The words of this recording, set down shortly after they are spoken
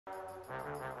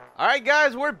Alright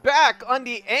guys, we're back on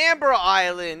the Amber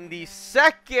Island, the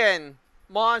second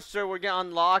monster we're going to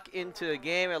unlock into the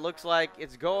game. It looks like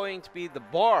it's going to be the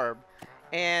Barrb.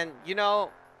 And, you know,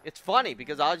 it's funny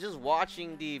because I was just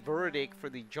watching the verdict for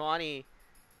the Johnny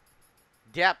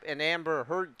Depp and Amber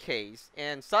Heard case.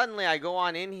 And suddenly I go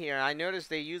on in here and I notice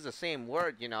they use the same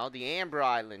word, you know, the Amber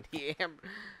Island. The Amber,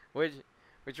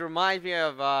 which reminds me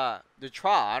of the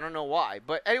trial. I don't know why.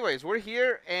 But anyways, we're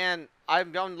here and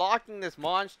I'm unlocking this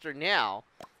monster now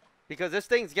because this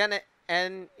thing's gonna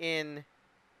end in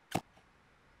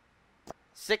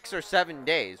 6 or 7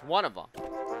 days, one of them.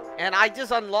 And I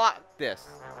just unlocked this,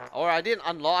 or I didn't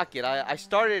unlock it. I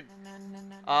started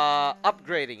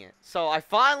upgrading it, so I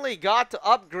finally got to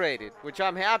upgrade it, which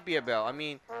I'm happy about. I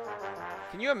mean,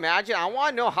 can you imagine? I want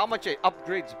to know how much it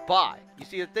upgrades by. You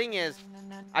see, the thing is,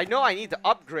 I know I need to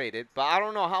upgrade it, but I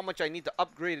don't know how much I need to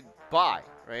upgrade it by,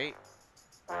 right?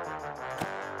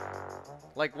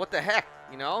 Like, what the heck,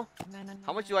 you know?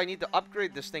 How much do I need to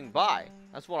upgrade this thing by?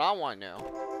 That's what I want to know.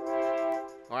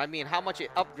 Or, I mean, how much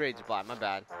it upgrades by. My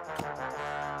bad.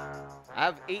 I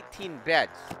have 18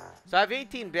 beds. So, I have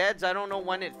 18 beds. I don't know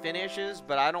when it finishes,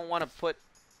 but I don't want to put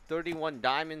 31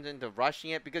 diamonds into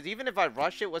rushing it. Because even if I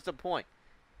rush it, what's the point?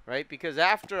 Right? Because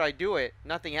after I do it,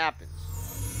 nothing happens.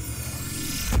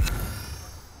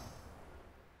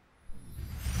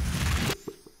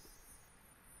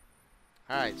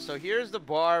 Alright, so here's the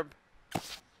Barrb.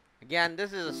 Again,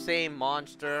 this is the same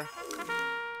monster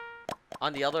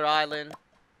on the other island.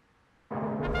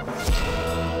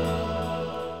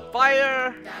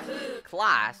 Fire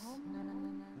class,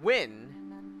 wind,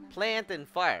 plant, and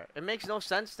fire. It makes no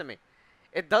sense to me.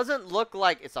 It doesn't look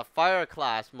like it's a fire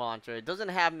class monster. It doesn't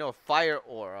have no fire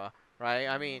aura, right?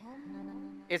 I mean,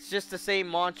 it's just the same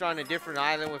monster on a different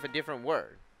island with a different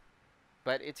word.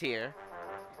 But it's here.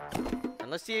 And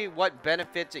let's see what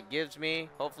benefits it gives me.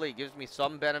 Hopefully it gives me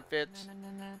some benefits.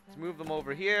 Let's move them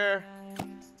over here.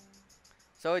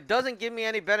 So it doesn't give me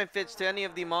any benefits to any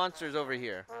of the monsters over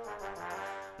here.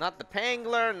 Not the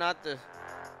Pangler, not the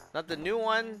new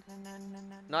one,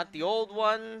 not the old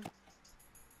one.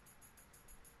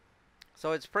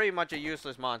 So it's pretty much a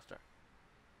useless monster.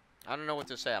 I don't know what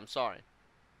to say. I'm sorry.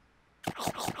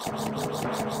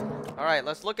 Alright,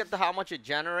 let's look at how much it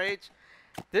generates.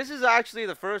 This is actually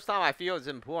the first time I feel it's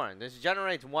important. This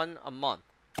generates 1 a month.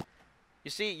 You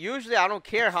see, usually I don't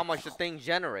care how much the thing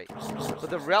generates. But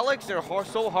the relics are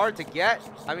so hard to get.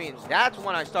 I mean, that's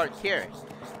when I start caring.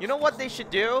 You know what they should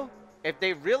do? If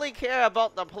they really care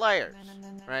about the players,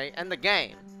 right, and the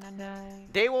game,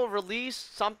 they will release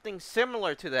something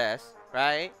similar to this,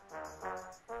 right,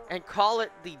 and call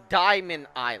it the Diamond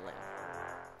Island.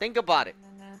 Think about it.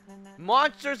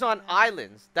 Monsters on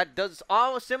islands that does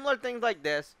all similar things like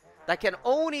this that can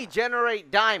only generate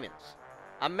diamonds.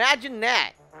 Imagine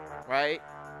that, right?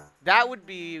 That would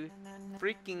be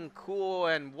freaking cool.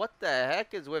 And what the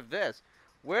heck is with this?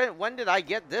 When did I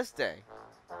get this thing?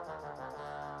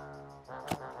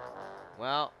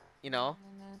 Well, you know,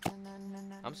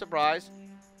 I'm surprised.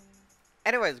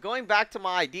 Anyways, going back to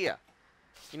my idea.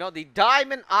 You know, the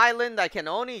Diamond Island that can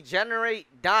only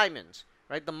generate diamonds.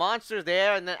 Right, the monster's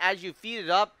there, and then as you feed it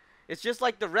up, it's just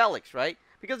like the relics, right?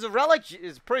 Because the relic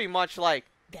is pretty much like,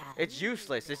 it's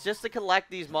useless. It's just to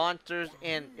collect these monsters,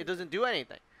 and it doesn't do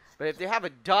anything. But if they have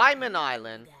a Diamond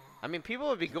Island, I mean, people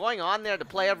would be going on there to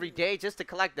play every day just to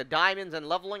collect the diamonds and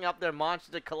leveling up their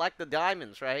monsters to collect the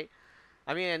diamonds, right?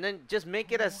 I mean, and then just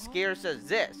make it as scarce as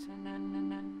this.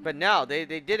 But no, they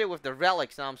did it with the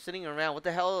relics. Now I'm sitting around, what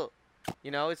the hell?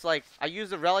 You know, it's like, I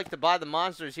use the relic to buy the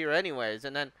monsters here anyways,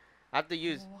 and then I have to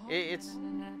use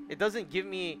it doesn't give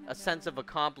me a sense of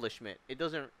accomplishment. It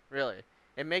doesn't really.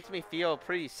 It makes me feel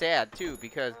pretty sad too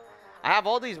because I have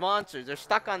all these monsters. They're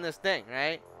stuck on this thing,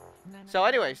 right? So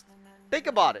anyways, think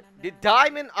about it. The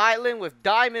Diamond Island with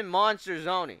diamond monsters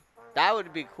only. That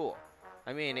would be cool.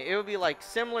 I mean, it would be like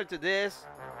similar to this,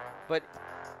 but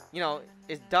you know,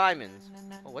 it's diamonds.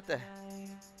 Oh, what the?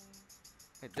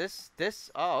 Wait, this.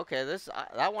 Oh, okay.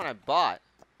 That one I bought.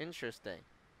 Interesting.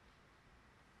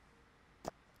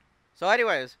 So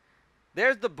anyways,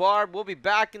 there's the Barrb. We'll be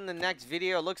back in the next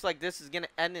video. It looks like this is going to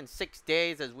end in 6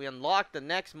 days as we unlock the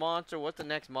next monster. What's the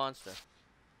next monster?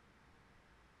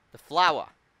 The flower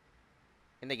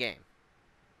in the game.